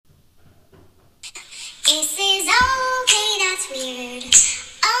This is okay, that's weird.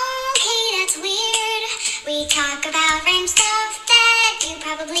 Okay, that's weird. We talk about random stuff that you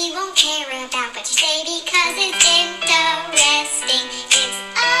probably won't care about, but you say because it's interesting. It's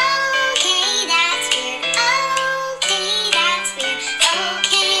okay, that's weird. Okay, that's weird.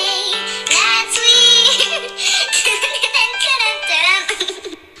 Okay, that's weird.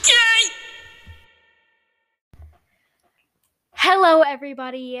 Hello,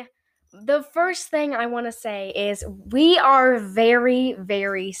 everybody. The first thing I want to say is we are very,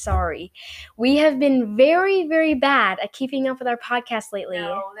 very sorry. We have been very, very bad at keeping up with our podcast lately.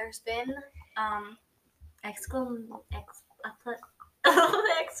 No, there's been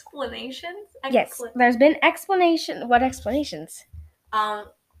explanations. Yes, there's been explanation. What explanations?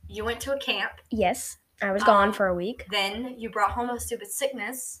 You went to a camp. Yes, I was gone for a week. Then you brought home a stupid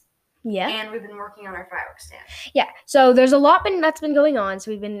sickness. Yeah. And we've been working on our fireworks stand. Yeah. So there's a lot that's been going on.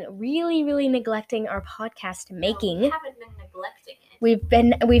 So we've been really, really neglecting our podcast making. No, we haven't been neglecting it.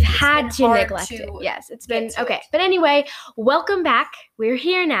 We've had to neglect it. Yes, it's been okay. But anyway, welcome back. We're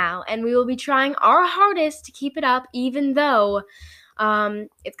here now, and we will be trying our hardest to keep it up, even though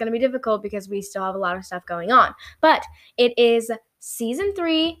it's going to be difficult because we still have a lot of stuff going on. But it is season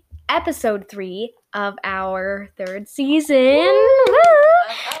 3, episode 3 of our 3rd season. Woo!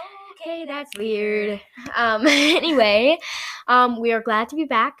 Okay, that's weird. Anyway, we are glad to be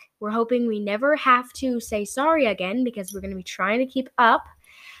back. We're hoping we never have to say sorry again because we're going to be trying to keep up.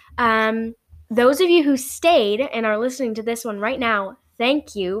 Those of you who stayed and are listening to this one right now,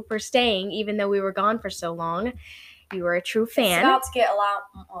 thank you for staying even though we were gone for so long. You were a true fan. It's about to get a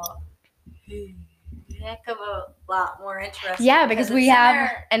lot more interesting. Yeah, because we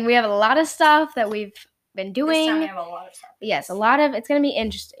have a lot of stuff that we've been doing. This time we have a lot of stuff. Yes, it's going to be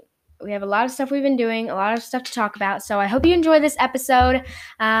interesting. We have a lot of stuff we've been doing, a lot of stuff to talk about. So I hope you enjoy this episode.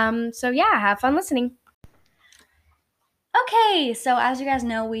 So yeah, have fun listening. Okay, so as you guys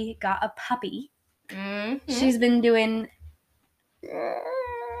know, we got a puppy. Mm-hmm. She's been doing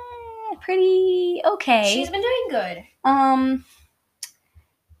pretty okay. She's been doing good.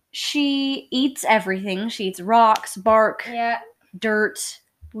 She eats everything. She eats rocks, bark, dirt,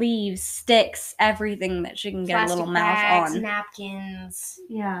 leaves, sticks, everything that she can get plastic a little bags, mouth on. Napkins,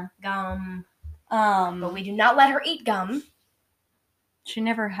 gum. But we do not let her eat gum. She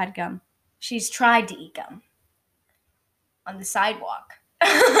never had gum. She's tried to eat gum on the sidewalk.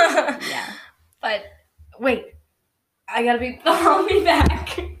 Yeah. But wait, I gotta be follow me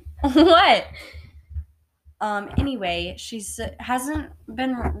back. What? Anyway, she hasn't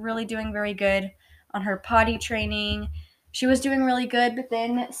been really doing very good on her potty training. She was doing really good, but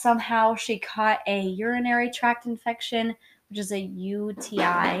then somehow she caught a urinary tract infection, which is a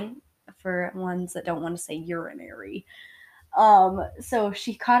UTI for ones that don't want to say urinary. So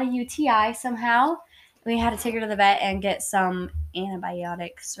she caught a UTI somehow. We had to take her to the vet and get some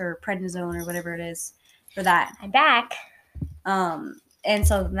antibiotics or prednisone or whatever it is for that. I'm back. And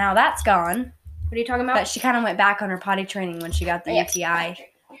so now that's gone. What are you talking about? But she kind of went back on her potty training when she got the UTI.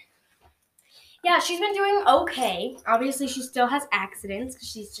 Yeah, she's been doing okay. Obviously, she still has accidents because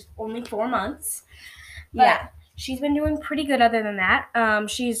she's just only 4 months. But she's been doing pretty good other than that.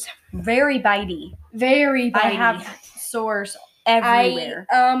 She's very bitey. Very bitey. I have sores everywhere.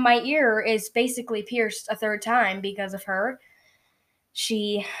 My ear is basically pierced a 3rd time because of her.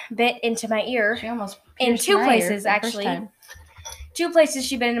 She bit into my ear. She almost in 2 places, actually. 2 places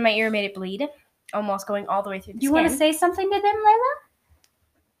she bit into my ear and made it bleed. Almost going all the way through the skin. You want to say something to them, Layla?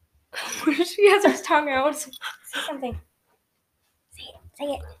 She has her tongue out. Say something. Say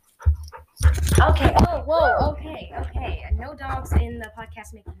it. Okay. Oh, whoa. Okay. No dogs in the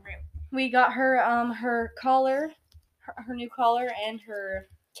podcast making room. We got her her collar, her new collar, and her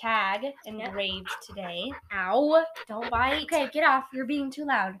tag engraved today. Ow! Don't bite. Okay, get off. You're being too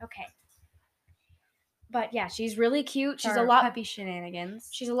loud. Okay. But yeah, she's really cute. She's a lot puppy shenanigans.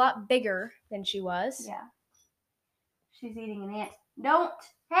 She's a lot bigger than she was. Yeah. She's eating an ant. Don't.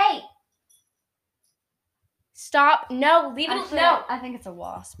 Hey. Stop. No. Leave it. No. I think it's a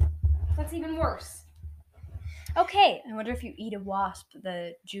wasp. That's even worse. Okay. I wonder if you eat a wasp,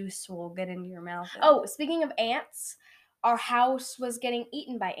 the juice will get into your mouth. Oh, speaking of ants, our house was getting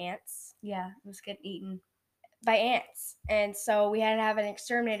eaten by ants. Yeah, it was getting eaten by ants. And so we had to have an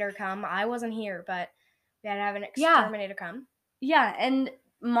exterminator come. I wasn't here, but we had to have an exterminator come. Yeah, and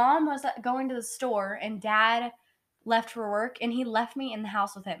Mom was going to the store, and Dad left for work, and he left me in the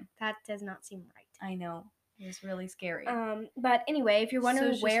house with him. That does not seem right. I know. It was really scary. But anyway, if you're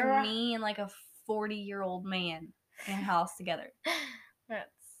wondering where... just me and like a 40-year-old man in a house together.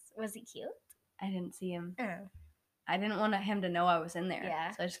 Was he cute? I didn't see him. Oh. I didn't want him to know I was in there.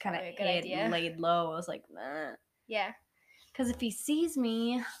 Yeah, So I just kind of probably a good hid idea. and laid low. I was like, nah. Yeah. Because if he sees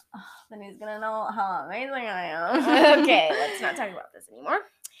me, then he's going to know how amazing I am. Okay, let's not talk about this anymore.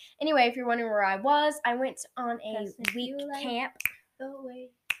 Anyway, if you're wondering where I was, I went on a week camp. The way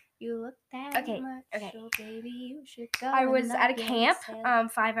you look that Okay, much, okay. so baby, you should go. I was and at a not get camp,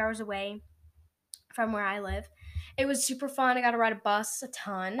 yourself- 5 hours away from where I live. It was super fun. I got to ride a bus a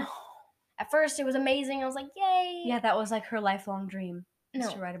ton. At first, it was amazing. I was like, yay. Yeah, that was like her lifelong dream. No.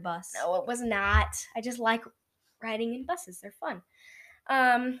 To ride a bus. No, it was not. I just like riding in buses. They're fun.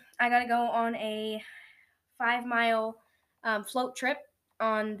 I got to go on a 5-mile float trip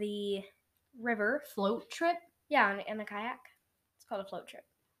on the river. Float trip? Yeah, in a kayak. It's called a float trip.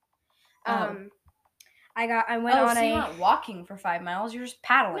 Oh. I went on so a. you're not walking for 5 miles. You're just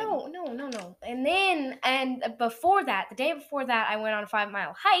paddling. No. And before that, the day before that, I went on a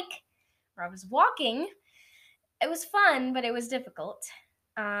 5-mile hike where I was walking. It was fun, but it was difficult.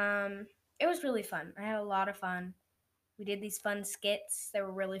 It was really fun. I had a lot of fun. We did these fun skits. They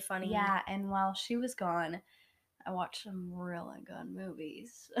were really funny. Yeah, and while she was gone, I watched some really good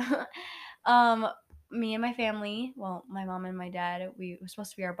movies. Me and my family, well, my mom and my dad, it was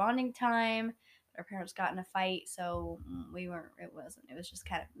supposed to be our bonding time. Our parents got in a fight, so it was just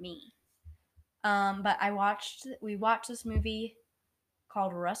kind of me. But we watched this movie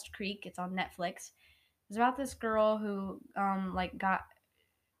called Rust Creek. It's on Netflix. It's about this girl who,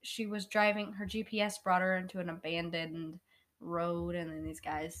 she was driving, her GPS brought her into an abandoned road, and then these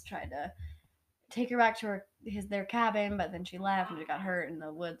guys tried to take her back to their cabin, but then she left and she got hurt in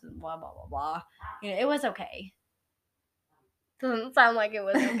the woods and blah, blah, blah, blah. It was okay. Doesn't sound like it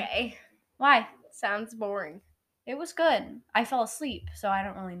was okay. Why? Sounds boring. It was good. I fell asleep, so I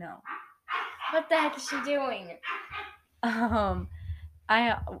don't really know. What the heck is she doing?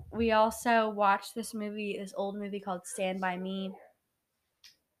 We also watched this old movie called Stand By Me.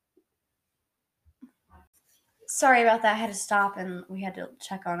 Sorry about that. I had to stop and we had to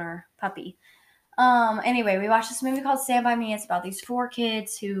check on our puppy. Anyway, we watched this movie called Stand By Me. It's about these 4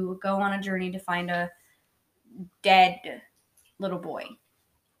 kids who go on a journey to find a dead little boy.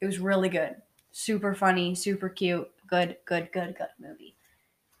 It was really good. Super funny, super cute. Good movie.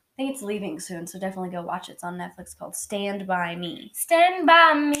 I think it's leaving soon, so definitely go watch it. It's on Netflix called Stand By Me. Stand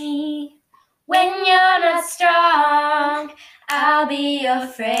by me when you're not strong. I'll be your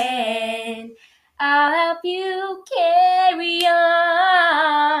friend. I'll help you carry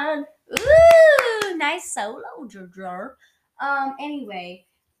on. Ooh, nice solo, Jojo. Anyway,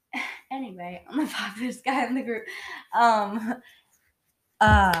 I'm the popularest guy in the group.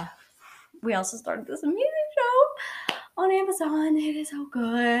 We also started this music show on Amazon. It is so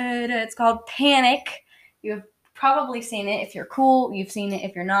good. It's called Panic. You have probably seen it. If you're cool, you've seen it.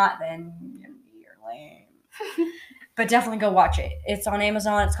 If you're not, then you're lame. But definitely go watch it. It's on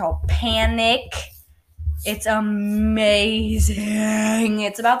Amazon. It's called Panic. It's amazing.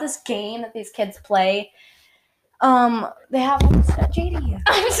 It's about this game that these kids play. They have JD.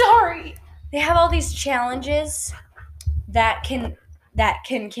 I'm sorry. They have all these challenges that can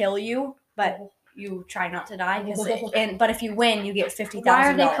kill you, but you try not to die. But if you win, you get $50,000. Why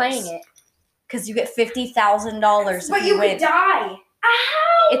are they playing it? Because you get $50,000 But if you win. could die.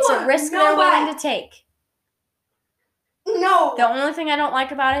 Ow! It's a risk they're willing to take. No. The only thing I don't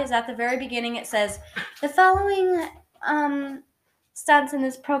like about it is at the very beginning it says, the following stunts in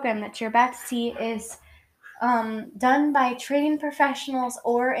this program that you're about to see is done by trained professionals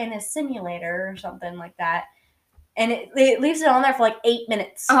or in a simulator or something like that. And it leaves it on there for like 8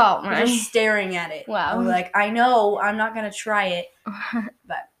 minutes. Oh, my. Just staring at it. Wow. I'm like, I know, I'm not going to try it.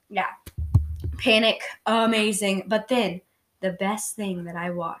 But, yeah. Panic, amazing. But then, the best thing that I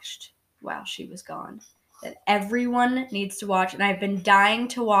watched while she was gone, that everyone needs to watch, and I've been dying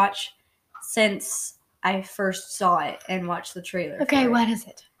to watch since I first saw it and watched the trailer. Okay, what is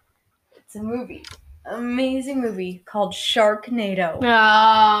it? It's a movie. Amazing movie called Sharknado.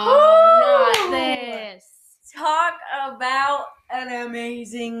 Oh, not this. Talk about an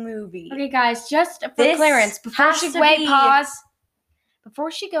amazing movie. Okay, guys, just for This clearance, before has she to be- pause.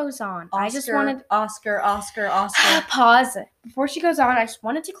 Before she goes on, I just wanted Oscar. pause. Before she goes on, I just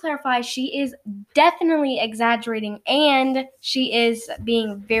wanted to clarify she is definitely exaggerating and she is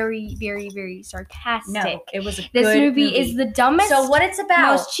being very, very, very sarcastic. No, it was a This good movie is the dumbest, So what it's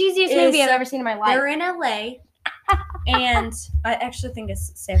about? most cheesiest is movie I've ever seen in my life. They're in LA, and I actually think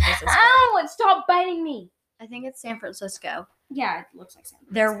it's San Francisco. Ow! Stop biting me. I think it's San Francisco. Yeah, it looks like San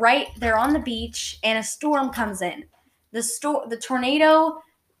Francisco. They're on the beach, and a storm comes in. The tornado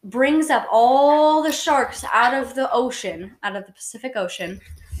brings up all the sharks out of the ocean, out of the Pacific Ocean.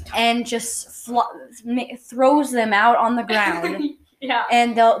 and just throws them out on the ground. Yeah.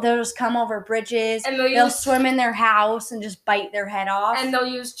 And they'll just come over bridges, and they'll swim in their house and just bite their head off. And they'll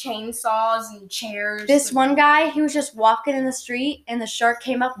use chainsaws and chairs. This one guy, he was just walking in the street, and the shark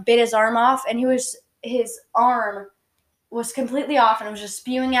came up, bit his arm off, and his arm was completely off, and it was just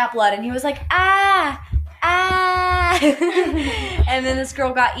spewing out blood, and he was like, ah! And then this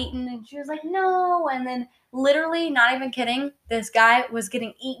girl got eaten, and she was like, no. And then literally, not even kidding, this guy was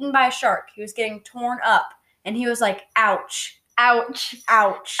getting eaten by a shark. He was getting torn up, and he was like, ouch. Ouch.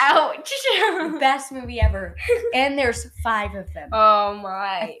 Ouch. Ouch. Best movie ever. And there's 5 of them. Oh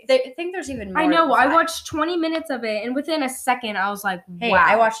my. I think there's even more. I know. than 5. I watched 20 minutes of it, and within a second, I was like, wow. Hey,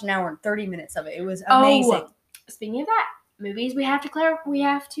 I watched an hour and 30 minutes of it. It was amazing. Oh, speaking of that, movies we have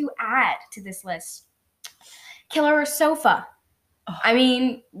to add to this list. Killer Sofa. Oh. I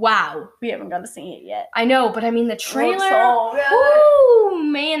mean, wow. We haven't got to see it yet. I know, but I mean the trailer. So good. Woo,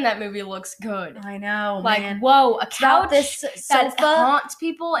 man, that movie looks good. I know, Like, man. whoa, a couch this that sofa. haunts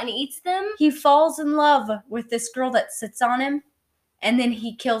people and eats them. He falls in love with this girl that sits on him, and then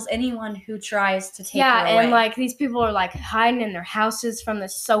he kills anyone who tries to take her away. And like these people are like hiding in their houses from the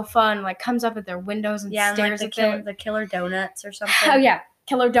sofa and like comes up at their windows and stares at them. The killer donuts or something. Oh yeah,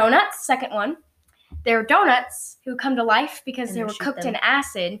 Killer Donuts, second one. They're donuts who come to life because And they they were shoot cooked them. in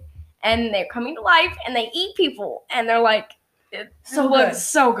acid, and they're coming to life and they eat people, and they're like, it So looks good.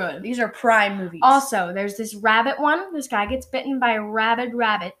 so good. These are prime movies. Also, there's this rabbit one. This guy gets bitten by a rabid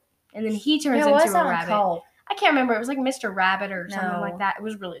rabbit, and then he turns what was into that a one rabbit. called? I can't remember. It was like Mr. Rabbit or something No. like that. It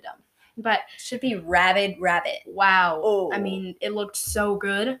was really dumb. But Should be Rabid Rabbit. wow. Oh. I mean, it looked so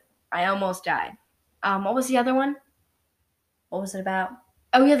good. I almost died. What was the other one? What was it about?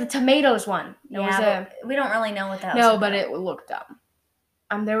 Oh yeah, the tomatoes one. It was a but we don't really know what that was no, about. but it looked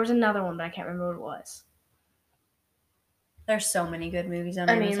dumb. There was another one, but I can't remember what it was. There's so many good movies on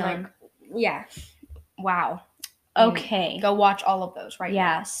I mean, Amazon. like, yeah. Wow. I mean, Okay. go watch all of those right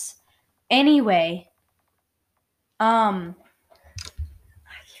now. Yes. Anyway,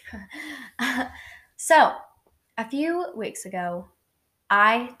 so a few weeks ago,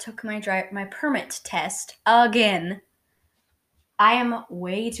 I took my permit test again. I am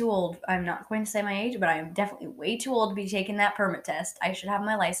way too old. I'm not going to say my age, but I am definitely way too old to be taking that permit test. I should have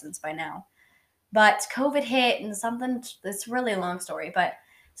my license by now. But COVID hit and something, it's really a long story, but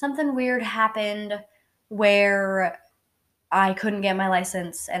something weird happened where I couldn't get my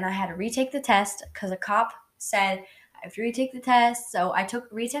license and I had to retake the test because a cop said I have to retake the test. So I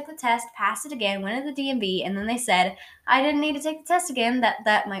retook the test, passed it again, went to the DMV, and then they said I didn't need to take the test again,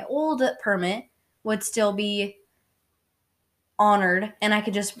 that my old permit would still be honored and I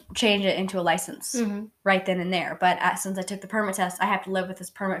could just change it into a license right then and there. But since I took the permit test, I have to live with this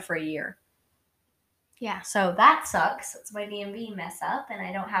permit for a year. Yeah. So that sucks. It's my DMV mess up and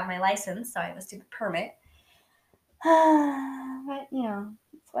I don't have my license, so I have a stupid permit. But,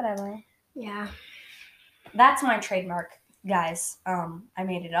 it's whatever. Yeah. That's my trademark, guys. I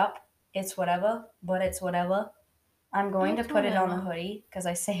made it up. It's whatever, but it's whatever. I'm going to put it on the hoodie because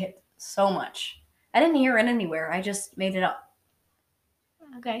I say it so much. I didn't hear it anywhere. I just made it up.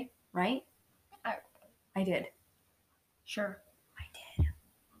 Okay. Right? I did. Sure. I did.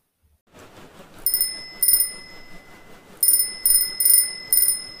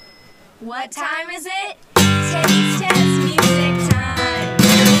 What time is it? Taste test music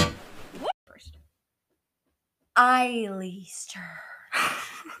time. First. Eileen's turn.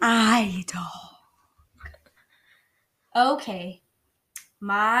 Idol. Okay.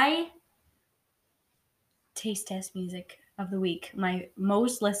 My taste test music of the week. My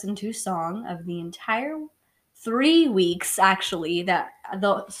most listened to song of the entire 3 weeks, actually. The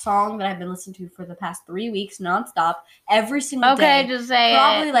song that I've been listening to for the past 3 weeks nonstop, every single day. Okay, just say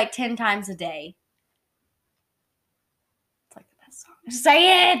probably it. like 10 times a day. It's like the best song.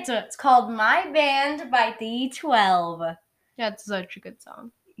 Say it. It's called My Band by D12. That's such a good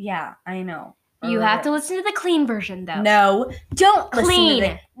song. Yeah, I know. You have to listen to the clean version, though. No, don't Clean.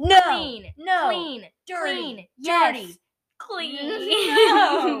 listen to the No, Clean. no, Clean. dirty, Clean. dirty, Yes.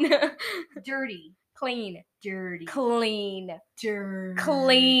 Clean. No. dirty, Clean. dirty, Clean. dirty.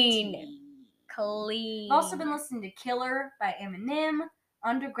 Clean. Clean. I've also been listening to Killer by Eminem,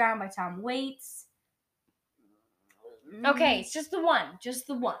 Underground by Tom Waits. Okay, it's just the one. Just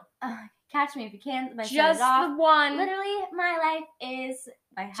the one. Catch Me If You Can by Set Just It Off. the one. Literally, My Life Is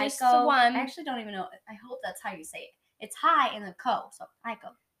by Heiko. Just the one. I actually don't even know. I hope that's how you say it. It's high in the co, so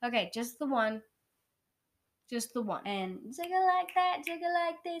Heiko. Okay, just the one. Just the one. And Jiggle Like That, Jiggle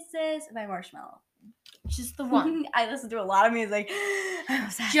Like This Is by Marshmallow. Just the one. I listen to a lot of music.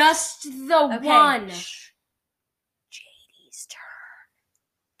 Just the Okay. one. JD's turn.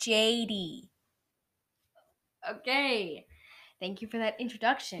 JD. Okay. Thank you for that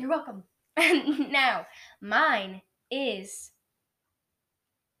introduction. You're welcome. Now, mine is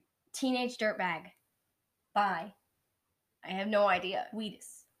Teenage Dirtbag by, I have no idea.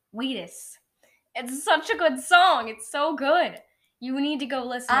 Wheatus. It's such a good song. It's so good. You need to go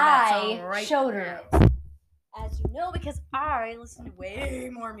listen to that song right showed now. her it. As you know, because I listen to way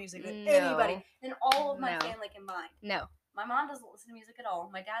more music than anybody, than all of my family combined. No. My mom doesn't listen to music at all.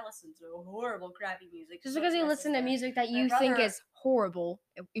 My dad listens to horrible, crappy music. Just So because does you my listen to sister. music that My you think brother- is horrible,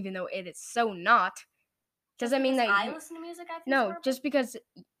 even though it is so not, Just doesn't mean because that I you... listen to music I think is No, horrible?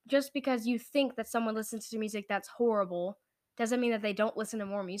 just because you think that someone listens to music that's horrible doesn't mean that they don't listen to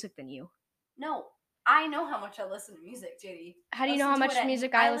more music than you. No. I know how much I listen to music, JD. How do you know how much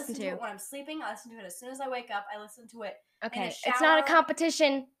music I listen to? I listen to it when I'm sleeping. I listen to it as soon as I wake up. I listen to it in Okay, the shower. it's not a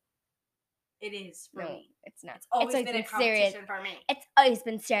competition. It is for No, me. it's not. It's always been a serious. competition for me. It's always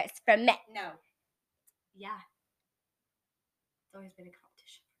been serious for me. No. Yeah. It's always been a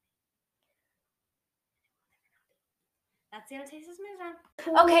competition. That's the end of Taste Test Music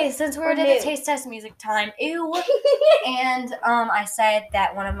Time. Okay, since we're in the Taste Test Music Time, ew. And I said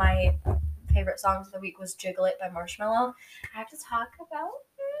that one of my favorite songs of the week was Jiggle It by Marshmello. I have to talk about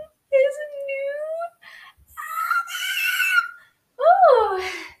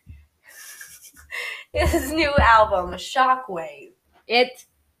his new album, Shockwave. It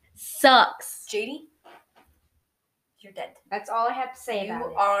sucks. JD, you're dead. That's all I have to say You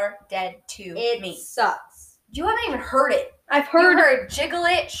about it. are dead to It me. sucks. You haven't even heard it. I've You heard. heard Jiggle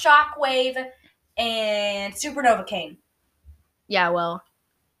It, Shockwave, and Supernova Cane. Yeah, well,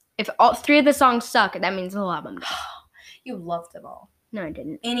 if all three of the songs suck, that means the whole album does. You loved them all. No, I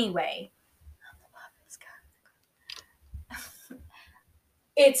didn't. Anyway.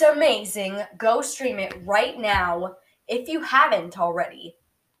 It's amazing. Go stream it right now. If you haven't already,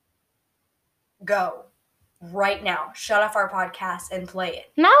 go right now. Shut off our podcast and play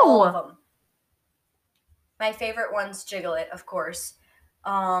it. All of No. them. My favorite one's Jiggle It, of course.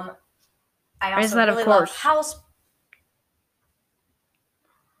 I also is that, of really love course? House.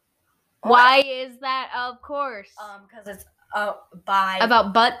 Why is that? Of course. Because it's by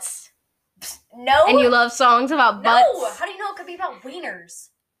About butts. no. And you love songs about butts. No. How do you know it could be about wieners?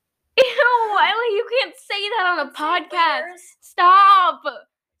 Ew, Wiley, you can't say that on a Say podcast. wieners. Stop.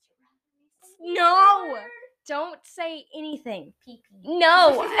 No. Don't say anything. Pee-pee.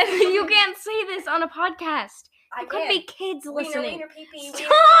 No. You can't say this on a podcast. I There could can. be kids listening. Wiener, pee-pee, wiener,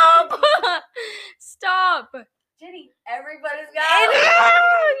 Stop. pee-pee. Stop. Jenny, everybody's got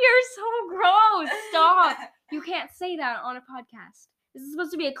You're so gross. Stop. You can't say that on a podcast. This is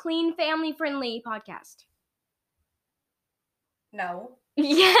supposed to be a clean, family-friendly podcast. No.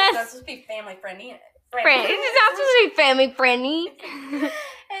 Yes. That's supposed to be family friendly. It's not supposed to be family-friendly.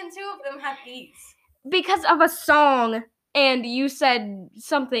 And two of them have E's. Because of a song, and you said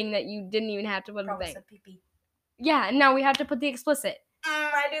something that you didn't even have to put in the Probably thing. said pee-pee. Yeah, and now we have to put the explicit.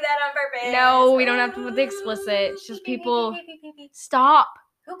 I do that on purpose. No, we don't have to put the explicit. It's just Pee-pee, people... pee-pee, pee-pee. Stop.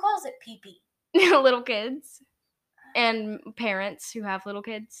 Who calls it pee-pee? Little kids. And parents who have little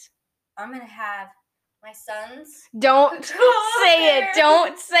kids. I'm going to have my sons. Don't say it. there.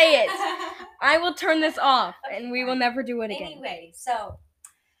 Don't say it. I will turn this off, and we will never do it again. Anyway, so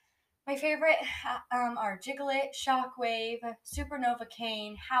my favorite are Jiggle It, Shockwave, Supernova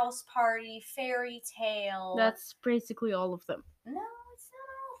Cane, House Party, Fairy Tale. That's basically all of them. No, it's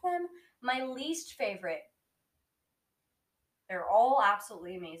not all of them. My least favorite. They're all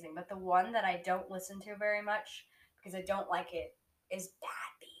absolutely amazing, but the one that I don't listen to very much because I don't like it is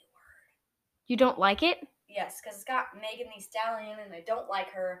Bad B Word. You don't like it? Yes, because it's got Megan Thee Stallion, and I don't like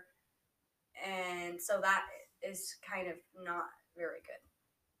her, and so that is kind of not very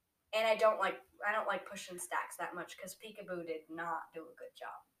good. And I don't like Pushing Stacks that much because Peekaboo did not do a good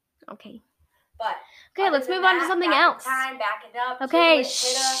job. Okay. But Okay, other let's than move on to that, something back in else. Time, back it up. Okay,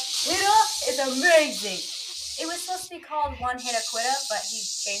 Hitta is amazing. It was supposed to be called One Hitta Quitta, but he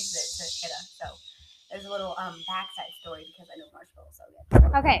changed it to Hitta. So there's a little backside story because I know Marshmello so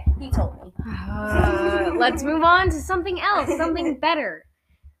good. Okay. He told me. Let's move on to something else, something better.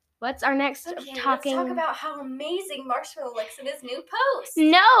 What's our next Okay, talking? let's talk about how amazing Marshmello looks in his new post.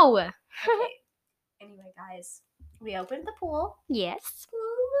 No. Okay. Anyway, guys, we opened the pool. Yes.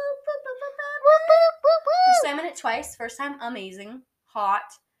 We swam in it twice. First time, amazing, hot.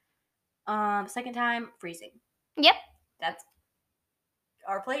 Second time, freezing. Yep. That's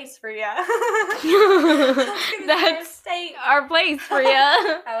our place for ya. That's state. our place for you.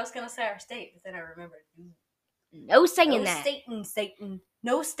 I was gonna say our state, but then I remembered. No saying No that. Satan.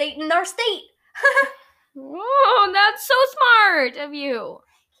 No state in our state. Oh, that's so smart of you.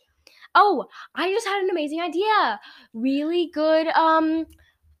 Oh, I just had an amazing idea. Really good,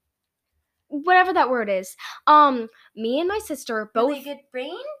 whatever that word is. Me and my sister both. Really good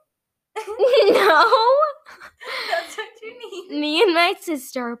brain? No. That's what you need. Me and my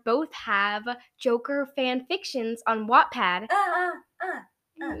sister both have Joker fan fictions on Wattpad.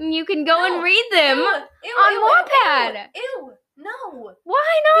 You can go and read them on Wattpad. Ew, no.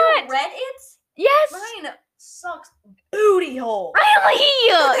 Why You not? read it? Yes. Mine sucks booty hole. Really?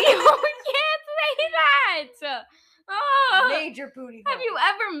 You can't say that. Oh. Major booty hole. Have you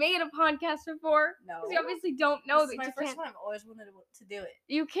ever made a podcast before? No. Because you obviously don't know This that is my you first can't. time. I've always wanted to do it.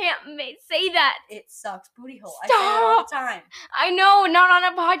 You can't say that. It sucks booty hole. I say it all the time. I know, not on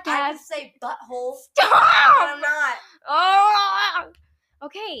a I podcast. can say butthole, Stop. but I'm not. Oh.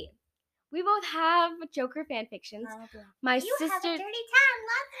 Okay. We both have Joker fan fictions. My You sister. have a dirty time.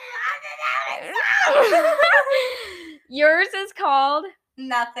 Lots Yours is called.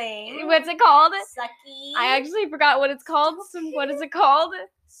 Nothing. What's it called? Sucky. I actually forgot what it's called. What is it called?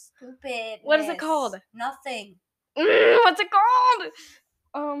 Stupid. What is it called? Nothing. What's it called?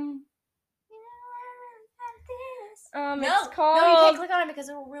 No, It's called. no, you can't click on it because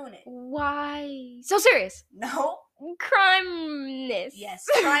it will ruin it. Why? So serious. No. Crimeness. Yes,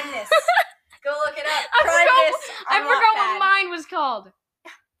 crimeness. Go look it up. I forgot what mine was called.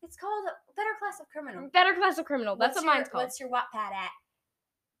 It's called Better Class of Criminal. Better Class of Criminal. That's what mine's called. What's your Wattpad at?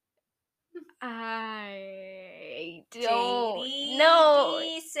 I don't JD know.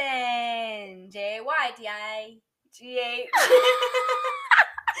 Deason. JYDIGA.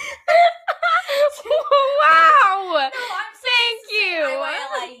 Wow. No, I'm Thank you.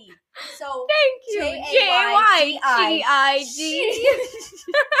 IYLIE. So Thank you. JYGIG.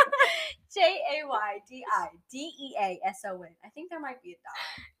 JAYDIDEASON. I think there might be a dot.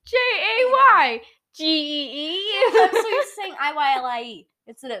 JAYGEE. I'm so used to saying IYLIE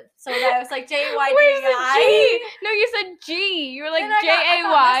instead of so I was like Where's the JYDI. G? No, you said G. You were like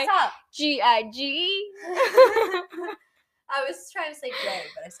I got JAYGIG. I was trying to say J,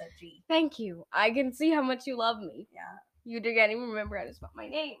 but I said G. Thank you. I can see how much you love me. Yeah. You didn't even remember how to spell my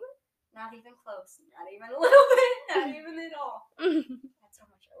name. Not even close. Not even a little bit. Not even at all. That's how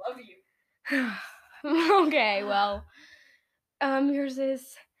much I love you. Okay, well, yours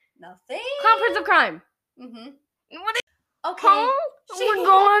is Nothing. Clown Prince of Crime. Mm-hmm. What is Okay. We're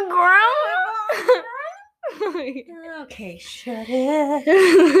going ground. Okay, shut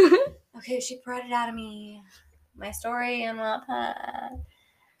it. Okay, she brought it out of me. My story on Wattpad.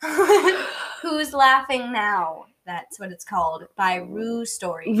 Who's Laughing Now? That's what it's called. By Rue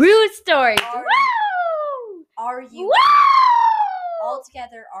Stories. Rude stories. Are- Woo! R-U-E. Woo! All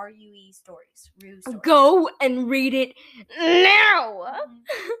together, R-U-E stories. Rue Stories. Go and read it now.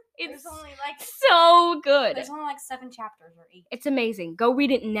 It's There's only like so good. There's only like 7 chapters or 8. It's amazing. Go read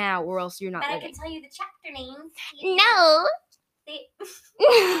it now, or else you're not But I living. can tell you the chapter names. No.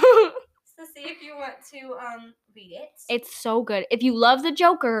 So see if you want to read it. It's so good. If you love the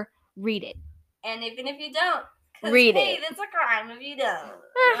Joker, read it. And even if you don't, 'cause, Read hey, it. that's a crime if you don't.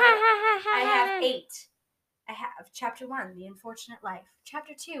 I have 8. I have Chapter 1, The Unfortunate Life.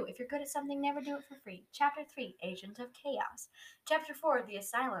 Chapter 2, If You're Good at Something, Never Do It for Free. Chapter 3, Agent of Chaos. Chapter 4, The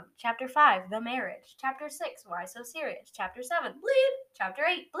Asylum. Chapter 5, The Marriage. Chapter 6, Why So Serious. Chapter 7, Bleep. Chapter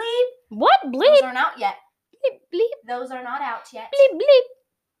 8, Bleep. What? Those Bleep, aren't out yet. bleep, bleep, Those are not out yet. bleep, bleep,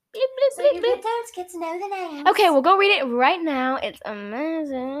 bleep, bleep, So bleep, you bleep. don't get to know the names. Okay, we'll go read it right now. It's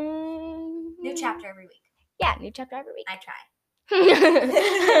amazing. New chapter every week. Yeah, new chapter every week. I try. That's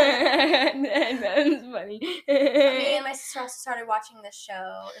funny. Me and my sister also started watching this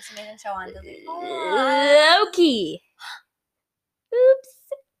amazing show on Disney. Loki. Oops.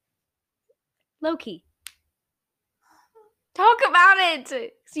 Loki. Talk about it.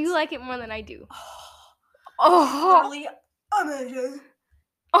 'Cause you like it more than I do. Oh. Totally amazing.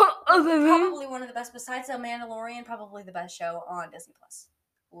 Probably one of the best, besides The Mandalorian, probably the best show on Disney Plus.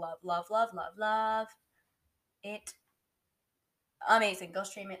 Love, love, love, love, love it. Amazing. Go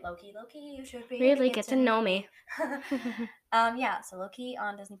stream it, Loki. Loki, you should Really get to know me. Yeah, so Loki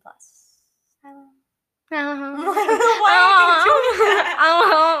on Disney Plus. Oh. Why are you doing that?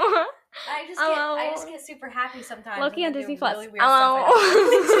 Oh. I just get super happy sometimes. Loki when on they do Disney Plus. Really weird stuff I don't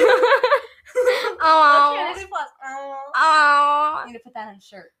Oh. Loki on Disney Plus. Oh. I need to put that on a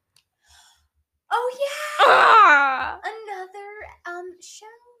shirt. Oh yeah. Ah. Another show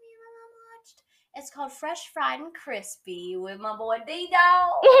me and my mom watched. It's called Fresh, Fried, and Crispy with my boy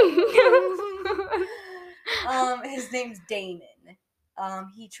D-Dog. His name's Damon.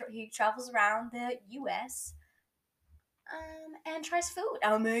 He travels around the U.S. and tries food.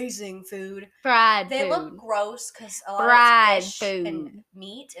 Amazing food. Fried They food. look gross because a lot Fried of it's fish food. and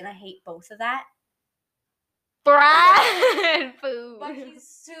meat, and I hate both of that. Fried food. But he's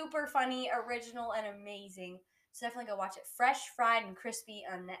super funny, original, and amazing. So definitely go watch it. Fresh, fried, and crispy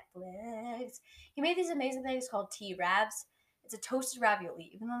on Netflix. He made these amazing things called T-Rabs. It's a toasted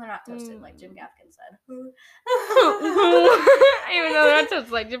ravioli, even though they're not toasted, like Jim Gaffigan said. Even though they're not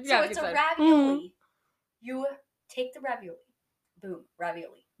toasted, like Jim So Gaffigan it's a said. ravioli. You take the ravioli. Boom,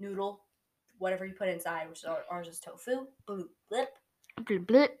 ravioli. Noodle, whatever you put inside, which is ours is tofu. Boom, blip. Blip,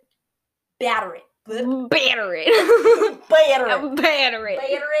 blip. Batter it. Blip. Batter it. Batter it. Batter it.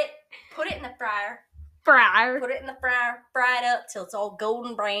 Batter it. Put it in the fryer. Fryer. Put it in the fryer. Fry it up till it's all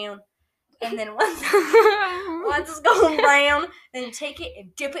golden brown. And then once it's golden brown, then you take it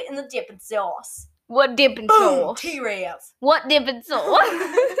and dip it in the dipping sauce. What dipping Boom, sauce? T-Rabs. What dipping sauce?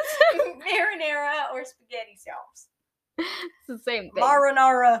 Marinara or spaghetti sauce. It's the same thing.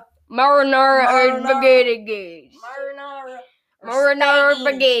 Marinara. Marinara or Marinara. spaghetti gauge. Marinara. or Marinara or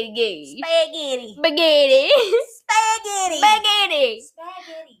spaghetti gauge. Spaghetti. Spaghetti. Spaghetti. Spaghetti.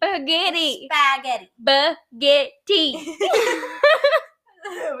 Spaghetti. Spaghetti. Spaghetti. Spaghetti.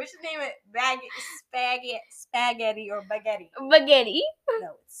 We should name it spaghetti or baguetti. Spaghetti.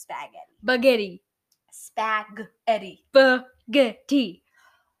 No, it's spaghetti. Spaghetti. Spaghetti. Spaghetti.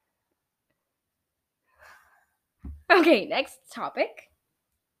 Okay, next topic.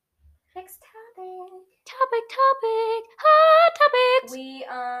 Next topic. Topic. Hot topics. We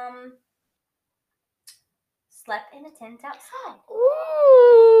slept in a tent outside.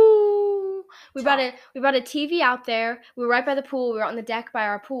 Ooh. We brought a TV out there. We were right by the pool. We were on the deck by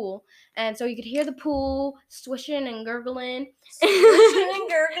our pool, and so you could hear the pool swishing and gurgling. Swishing and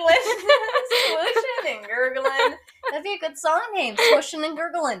gurgling. Swishing and gurgling. That'd be a good song name. Swishing and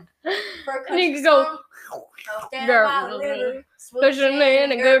gurgling. For a And country you could go song. Down by the river, swishing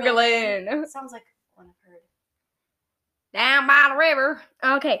and gurgling. Sounds like one I've heard. Down by the river.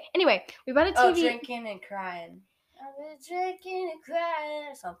 Okay. Anyway, we bought a TV. Oh, drinking and crying. I've been drinking and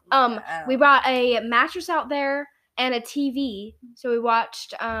crying. Something like that. I don't We know. brought a mattress out there and a TV. So we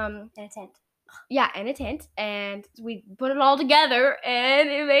watched In a tent. yeah, and a tent, and we put it all together, and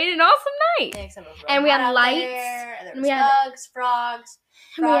it made an awesome night. Yeah, except it was really And we had hot out lights, there, and there and was we had- bugs, frogs.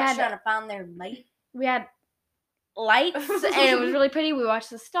 And we Frogs had trying to find their mate. we had lights, and it was really pretty. We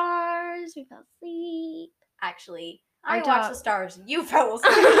watched the stars. We fell asleep. Actually, Our I watched dog- the stars. You fell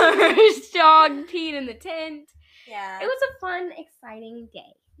asleep. Our dog peed in the tent. Yeah. It was a fun, exciting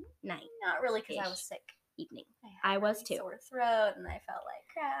day, night, Not really because I was Ish. sick. evening. had I a was really too. Sore throat, and I felt like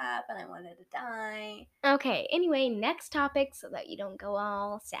crap, and I wanted to die. Okay. Anyway, next topic, so that you don't go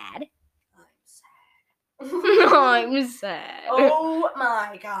all sad. I'm sad. I'm sad. Oh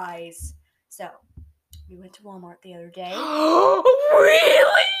my guys! So we went to Walmart the other day.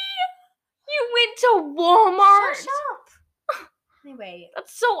 Really? You went to Walmart? Shut up. Anyway,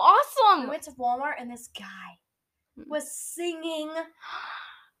 That's so we awesome. went to Walmart, and this guy Hmm. was singing.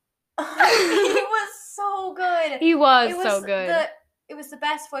 He was so good. He was, It so good. It was the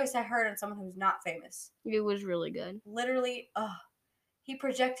best voice I heard in someone who's not famous. It was really good. Literally, he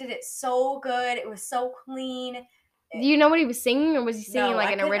projected it so good. It was so clean. Do you know what he was singing, or was he singing No, like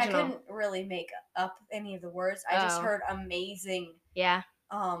I an couldn't- original? I couldn't really make up any of the words. I just Oh. heard amazing Yeah,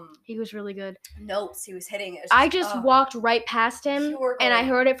 he was really good. notes he was hitting. It was I just walked right past him, Pure and I gold.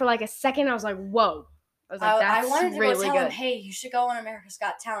 heard it for like a second. I was like, "Whoa!" I was like, "That's I wanted to really go tell good." him, hey, you should go on America's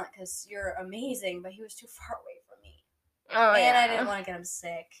Got Talent because you're amazing, but he was too far away from me. Oh, And yeah. I didn't want to get him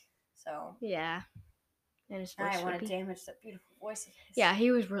sick. So Yeah. And his I voice didn't would want to be- damage that beautiful voice of his. Yeah,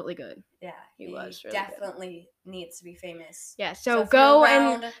 he was really good. Yeah. he was really good. definitely needs to be famous. Yeah, so if go you're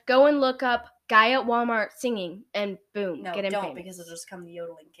and around- go and look up guy at Walmart singing, and boom, No, get him don't famous. because it'll just come the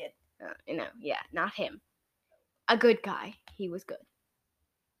yodeling kid. Yeah, not him. A good guy. He was good.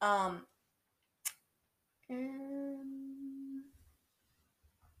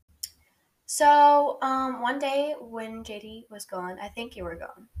 So, one day when JD was gone, I think you were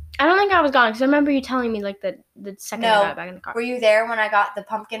gone. I don't think I was gone because I remember you telling me like the second I No. got back in the car. Were you there when I got the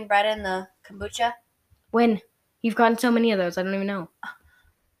pumpkin bread and the kombucha? When? You've gotten so many of those, I don't even know.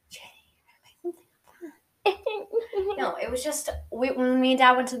 No, it was just when me and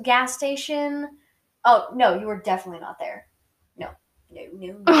Dad went to the gas station. Oh no, you were definitely not there. No.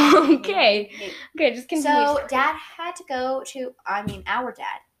 Okay. Okay, just continue. So Dad had to go to. I mean, our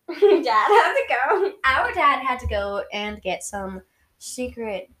dad. Dad had to go. Our dad had to go and get some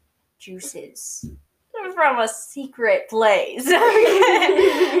secret juices from a secret place.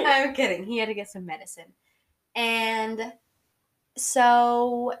 I'm kidding. He had to get some medicine. And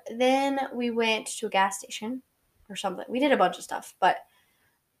so then we went to a gas station or something. We did a bunch of stuff, but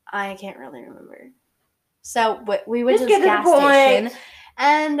I can't really remember. So we went to this gas station,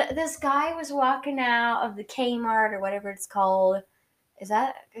 and this guy was walking out of the Kmart or whatever it's called. Is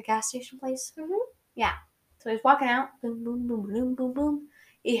that a gas station place? Mm-hmm. Yeah. So he was walking out. Boom, boom, boom, boom, boom, boom.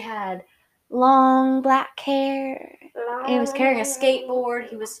 He had long black hair. He was carrying a skateboard.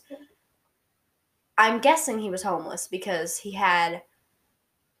 I'm guessing he was homeless because he had,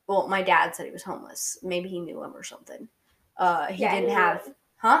 well, my dad said he was homeless. Maybe he knew him or something. He didn't have,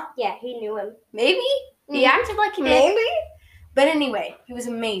 huh? Yeah, he knew him. Maybe? He acted like he did. Maybe. But anyway, he was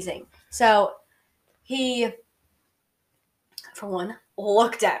amazing. So he, for one,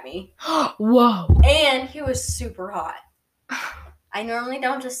 looked at me. Whoa. And he was super hot. I normally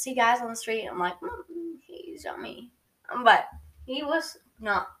don't just see guys on the street and I'm like, he's yummy. But he was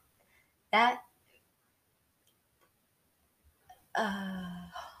not that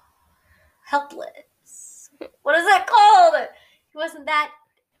helpless. What is that called? He wasn't that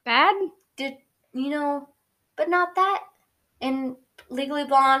Bad? but not that. And Legally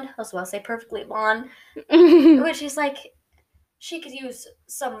Blonde, I was about to say Perfectly Blonde, which is like, she could use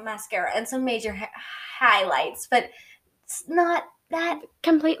some mascara and some major highlights, but it's not that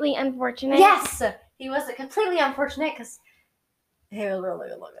Completely unfortunate. Yes, he wasn't completely unfortunate because he was really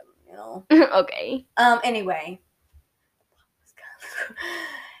good looking, Okay. Anyway.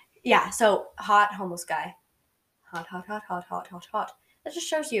 Yeah, so hot homeless guy. Hot. That just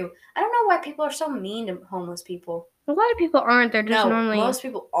shows you. I don't know why people are so mean to homeless people. A lot of people aren't. They're just No, normally. most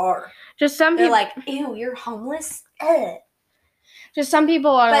people are. Just some They're people. like, ew, you're homeless? Ugh. Just some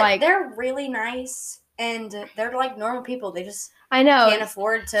people are But like. they're really nice, and they're like normal people. They just I know. can't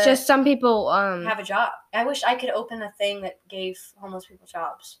afford to Just some people. have a job. I wish I could open a thing that gave homeless people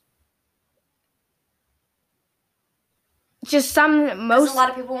jobs. Just some Because most. a lot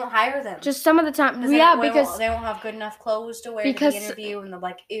of people won't hire them. Just some of the time. Because Yeah, they because won't have good enough clothes to wear to because- the interview, and they're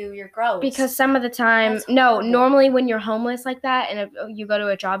like, ew, you're gross. because some of the time. That's No, horrible. normally when you're homeless like that, and if you go to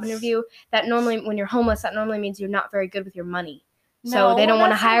a job interview, that normally when you're homeless, that normally means you're not very good with your money. So they don't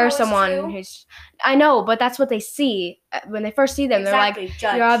want to hire someone who's. I know, but that's what they see when they first see them. Exactly. They're like,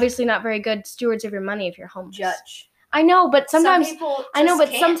 Judge. "You're obviously not very good stewards of your money if you're homeless." Judge. I know, but sometimes Some people I know, just but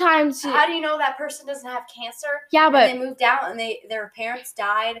can't. sometimes How do you know that person doesn't have cancer? yeah, And but they moved out and their parents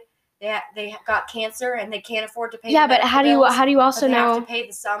died. They got cancer and they can't afford to pay. yeah, the but how do medical you bills, also but they have know? to pay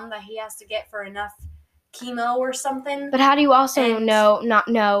the sum that he has to get for enough chemo or something? But how do you also And not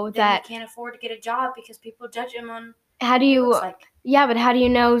know then that? he can't afford to get a job because people judge him on. How do What he you? looks like. Yeah, but how do you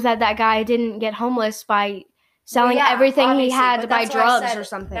know that guy didn't get homeless by selling Well, yeah, everything he obviously, had but to buy that's what I drugs said. or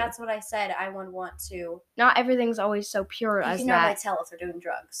something? That's what I said. I would want to. Not everything's always so pure You as can normally that. tell if they're doing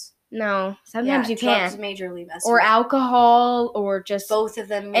drugs. No, sometimes you drugs can. majorly mess Or you up. alcohol, or just Both of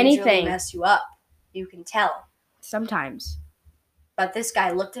them majorly anything. mess you up. You can tell. Sometimes. But this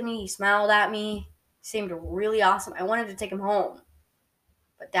guy looked at me. He smiled at me. He seemed really awesome. I wanted to take him home,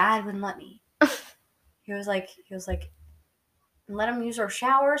 but Dad wouldn't let me. He was like, let him use our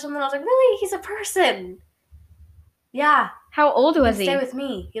shower or something. I was like, really? He's a person. Yeah. How old He was can he? stay with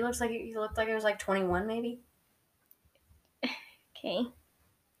me. He looked like he was like 21 maybe. Okay.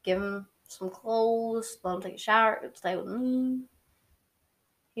 Give him some clothes. Let him take a shower. Stay with me.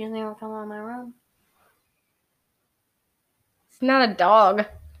 He doesn't even come out of my room. It's not a dog.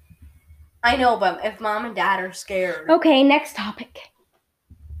 I know, but if Mom and Dad are scared Okay, next topic.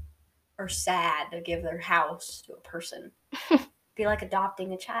 or sad to give their house to a person, be like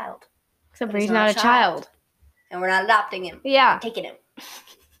adopting a child. Except But for he's not a child. And we're not adopting him. Yeah. We're taking him.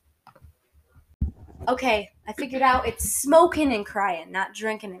 Okay, I figured out it's smoking and crying, not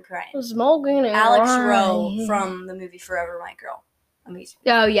drinking and crying. Smoking and Alex crying. Rowe from the movie Forever My Girl. Amazing.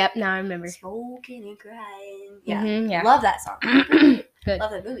 Oh, yep. Now I remember. Smoking and crying. Yeah. Yeah. Love that song. Good.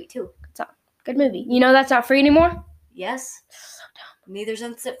 Love that movie too. Good movie. You know that's not free anymore? Yes. So Neither's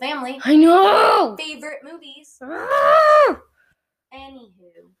Instant Family. dumb. I know! Favorite movies. Ah! Anywho.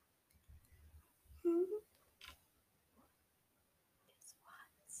 Guess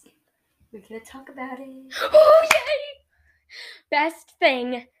what? We're gonna talk about it. Oh, yay! Best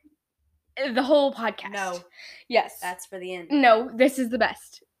thing. The whole podcast. No, Yes. that's for the end. No, this is the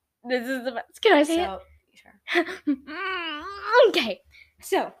best. This is the best. Can I say Sure. it? Okay.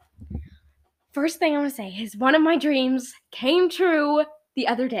 So, first thing I want to say is one of my dreams came true the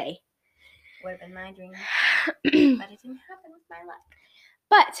other day. Would have been my dream, But, but it didn't happen with my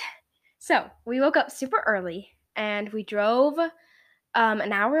luck. so we woke up super early and we drove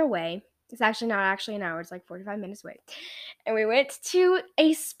an hour away. It's actually not actually an hour. It's like 45 minutes away. And we went to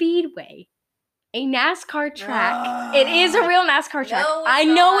a speedway. a NASCAR track. It is a real NASCAR track. No, it's I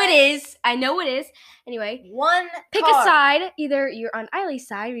know not. it is. I know it is. Anyway, One pick car. a side. Either you're on Eileen's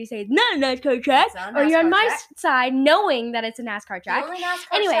side, where you say it's not a NASCAR track, It's not a or you're on NASCAR my track. side, knowing that it's a NASCAR track. The only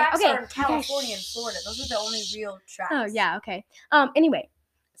NASCAR Anyway, tracks okay, are in you guys California and Florida. Those are the only real tracks. Oh yeah, okay. Anyway,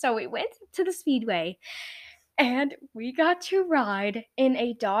 so we went to the Speedway, and we got to ride in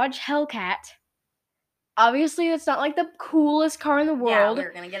a Dodge Hellcat. Obviously, it's not like the coolest car in the world. Yeah, we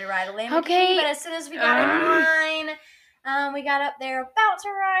were gonna get a ride a Lamborghini, Okay. but as soon as we got in line, we got up there about to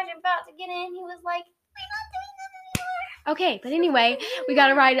ride, about to get in. He was like, Okay, but anyway, we got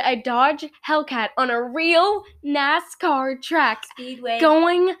to ride a Dodge Hellcat on a real NASCAR track, Speedway.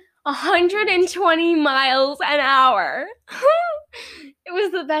 going 120 miles an hour. It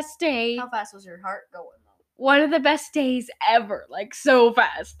was the best day. How fast was your heart going though? One of the best days ever. Like, so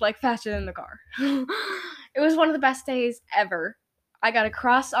fast. Like, faster than the car. It was one of the best days ever. I got to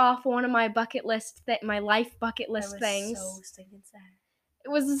cross off one of my bucket list, my life bucket list things. So stinking sad. It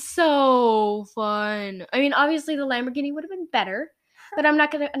was so fun. I mean, obviously the Lamborghini would have been better, but I'm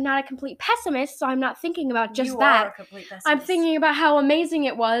not a complete pessimist, so I'm not thinking about just you that. Are a complete pessimist. I'm thinking about how amazing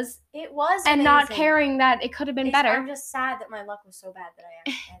it was. It was and amazing. not caring that it could have been better. I'm just sad that my luck was so bad that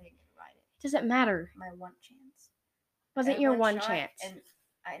I didn't get to ride it. Does it matter? My one chance. Wasn't your one chance? And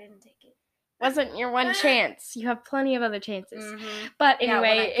I didn't take it. Wasn't your one chance. You have plenty of other chances. Mm-hmm. But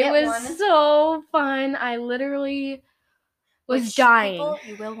anyway, it was so fun. I literally was dying. People,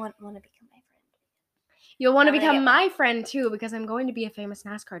 you will want to become my friend. You'll want to become my friend too, because I'm going to be a famous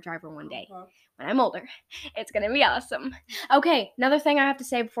NASCAR driver one day when I'm older. It's going to be awesome. Okay, another thing I have to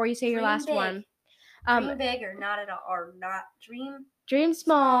say before you say your last one. Dream big or not at all, or not Dream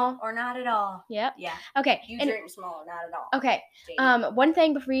small or not at all. Yep. Yeah. Okay. You dream small or not at all. Okay. One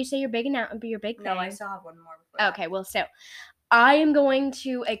thing before you say your big thing. No, I still have one more before Okay, well, so I am going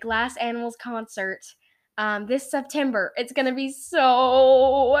to a Glass Animals concert this September. It's gonna be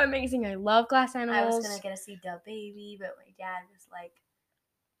so amazing. I love Glass Animals. I was gonna get to see Da Baby, but my dad was like,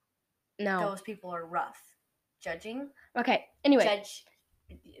 "No, those people are rough." Judging. Okay. Anyway. Judge.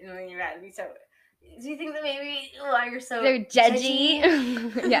 Do you think that maybe you're so they're judgy?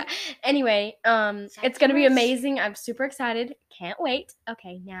 Yeah. Anyway, it's gonna be amazing. I'm super excited. Can't wait.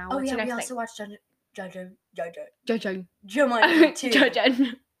 Okay, now what's your next we thing? also watched Jumanji Jumanji 2.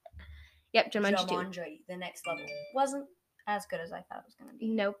 Jumanji. Yep, Jumanji 2. Jumanji, the next level, wasn't as good as I thought it was gonna be.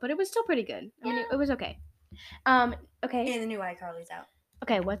 No, but it was still pretty good. I mean, it was okay. Okay. And the new iCarly's out.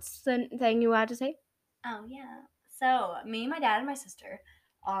 Okay, what's the thing you had to say? Oh yeah. So me, my dad, and my sister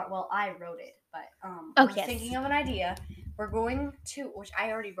are. Well, I wrote it, but we're thinking of an idea. We're going to, which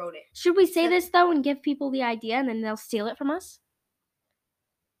I already wrote it. Should we say this though and give people the idea, and then they'll steal it from us?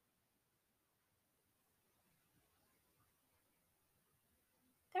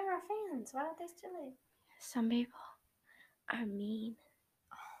 They're our fans. Why don't they steal it? Some people are mean.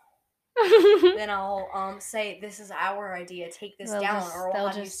 Then I'll say this is our idea. Take this down, or they'll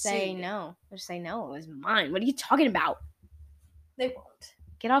just say no. They'll just say no. It was mine. What are you talking about? They won't.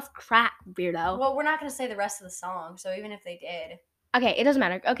 Get off crack, weirdo. Well, we're not gonna say the rest of the song, so even if they did. Okay, it doesn't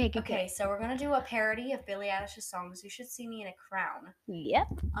matter. Okay, Okay, so we're gonna do a parody of Billie Eilish's songs. You Should See Me in a Crown. Yep.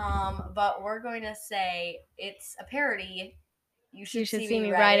 But we're going to say it's a parody. You should see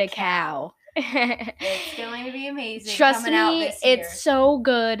me ride a cow. It's going to be amazing. Trust coming out me, this year. it's so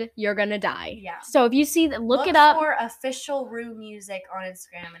good. You're gonna die. Yeah. So if you see that, look it up. For official Rue Music on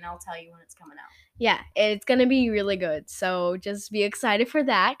Instagram, and I'll tell you when it's coming out. Yeah, it's gonna be really good. So just be excited for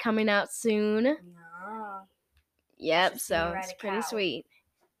that coming out soon. Yeah. Yep. So it's pretty sweet.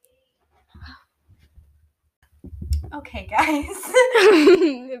 Okay, guys.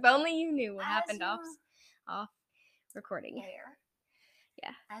 If only you knew what happened off recording.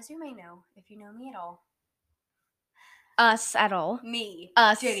 Yeah. As you may know, if you know me at all. Us at all. Me.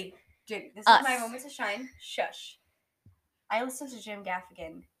 Us. Judy. This is my moment to shine. Shush. I listen to Jim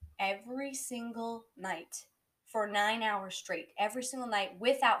Gaffigan every single night for 9 hours straight. Every single night,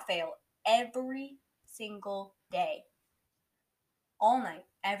 without fail. Every single day. All night.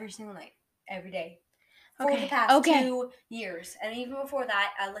 Every single night. Every day. For the past 2 years. And even before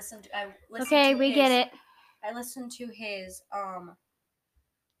that, I listened to we get it. I listened to his,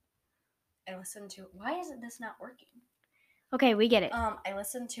 why is this not working? Okay, we get it. I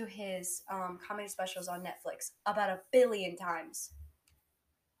listened to his, comedy specials on Netflix about 1 billion times.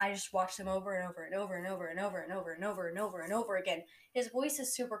 I just watched them over and over and over and over and over and over and over and over and over again. His voice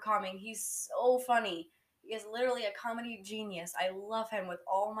is super calming. He's so funny. He is literally a comedy genius. I love him with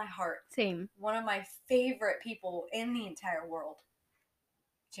all my heart. Same. One of my favorite people in the entire world.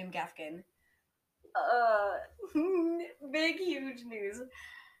 Jim Gaffigan. Big, huge news.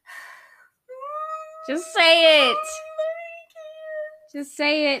 Just say it. Just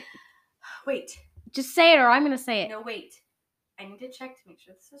say it. Wait. Just say it, or I'm gonna say it. No, wait. I need to check to make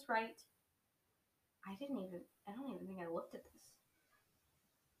sure this is right. I don't even think I looked at this.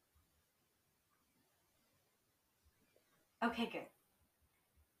 Okay, good.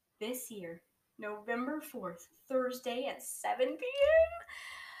 This year, November 4th, Thursday at 7 p.m.,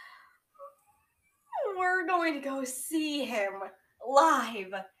 we're going to go see him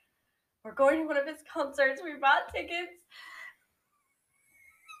live. We're going to one of his concerts. We bought tickets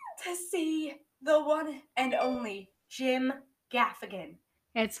to see the one and only Jim Gaffigan.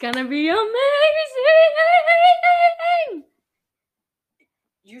 It's gonna be amazing.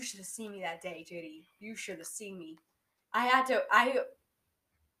 You should have seen me that day, JD. You should have seen me. I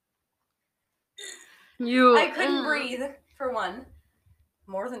couldn't breathe, for one,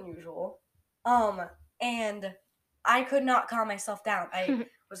 more than usual. And I could not calm myself down. I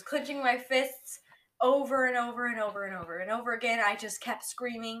was clenching my fists over and over and over and over and over again. I just kept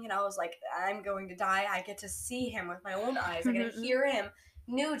screaming, and I was like, I'm going to die. I get to see him with my own eyes. I get to hear him.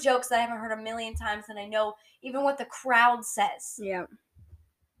 New jokes that I haven't heard a million times, and I know even what the crowd says. Yeah.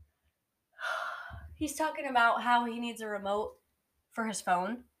 He's talking about how he needs a remote for his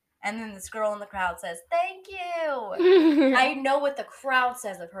phone, and then this girl in the crowd says, "Thank you." I know what the crowd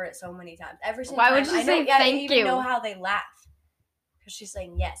says. I've heard it so many times. Every single time. Why would you say I thank even you? know how they laugh. Because she's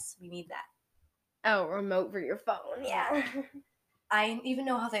saying, yes, we need that. Oh, remote for your phone. Yeah. I even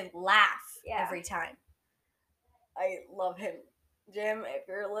know how they laugh every time. I love him. Jim, if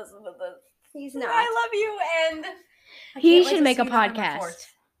you're listening to this, He's not. I love you, and He should make a podcast.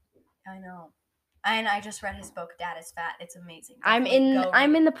 I know. And I just read his book, Dad is Fat. It's amazing. I'm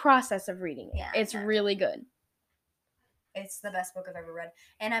in the process of reading it. Yeah, It's really good. It's the best book I've ever read.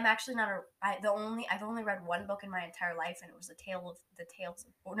 And I'm actually not I've only read one book in my entire life, and it was it was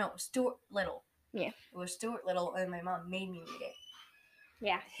Stuart Little. Yeah. It was Stuart Little, and my mom made me read it.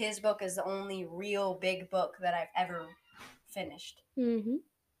 Yeah. His book is the only real big book that I've ever finished. Mm-hmm.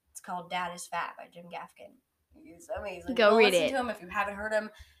 It's called Dad is Fat by Jim Gaffigan. He's amazing. Go read listen it. to him. If you haven't heard him,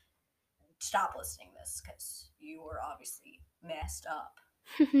 stop listening to this, because you were obviously messed up.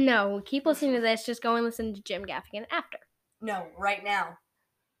 No, keep listening to this. Just go and listen to Jim Gaffigan after. No, right now.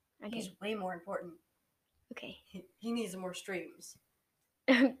 Okay. He's way more important. Okay. He needs more streams.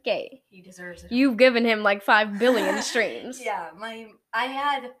 Okay. He deserves it. You've given him like 5 billion streams. Yeah, I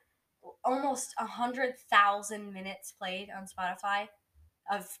had almost 100,000 minutes played on Spotify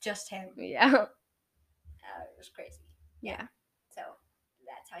of just him. Yeah. It was crazy. Yeah. So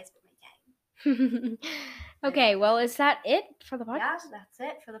that's how I spent my time. Okay, well, is that it for the podcast? Yeah, that's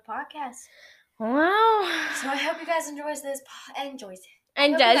it for the podcast. Wow. So I hope you guys enjoyed this. And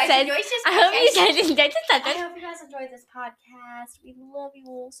I Jess hope you guys said, enjoyed this I hope you podcast. guys enjoyed I this. hope you guys enjoyed this podcast. We love you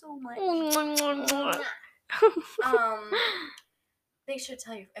all so much. Make sure to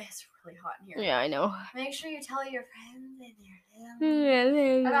tell your it's really hot in here. Yeah, I know. Make sure you tell your friends and your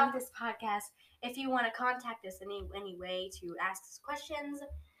family about this podcast. If you want to contact us any way to ask us questions,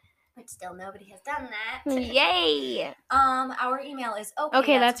 but still nobody has done that. Yay! Our email is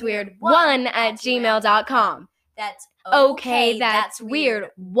Okay, that's weird. 1@gmail.com. That's Okay, that's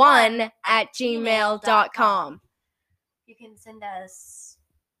weird. 1@gmail.com. You can send us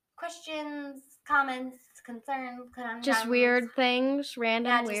questions, comments, concerns, Just weird things,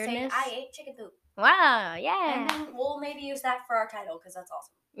 random Yeah, just weirdness. say, I ate chicken poop. Wow, And yeah. then we'll maybe use that for our title, because that's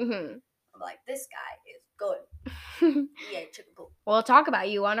awesome. Mm-hmm. I'm like, this guy is good. He ate chicken poop. We'll talk about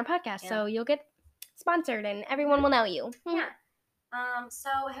you on our podcast, Yeah. so you'll get sponsored and everyone will know you. Yeah. So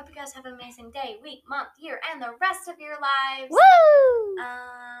I hope you guys have an amazing day, week, month, year, and the rest of your lives. Woo!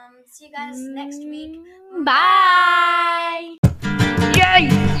 See you guys next week. Bye! Yay!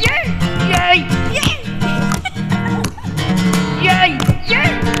 Yay! Yay!